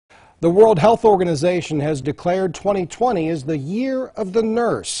The World Health Organization has declared 2020 as the Year of the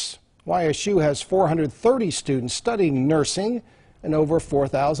Nurse. YSU has 430 students studying nursing and over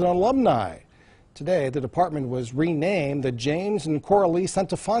 4,000 alumni. Today, the department was renamed the James and Coralie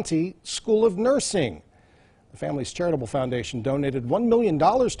Santafonte School of Nursing. The family's charitable foundation donated $1 million to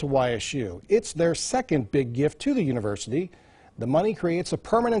YSU. It's their second big gift to the university. The money creates a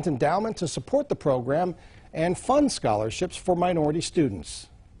permanent endowment to support the program and fund scholarships for minority students.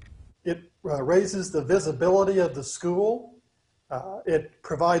 It raises the visibility of the school. It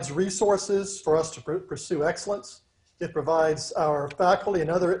provides resources for us to pursue excellence. It provides our faculty and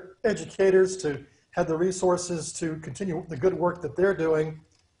other educators to have the resources to continue the good work that they're doing.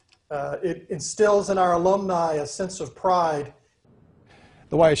 It instills in our alumni a sense of pride.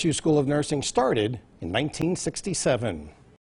 The YSU School of Nursing started in 1967.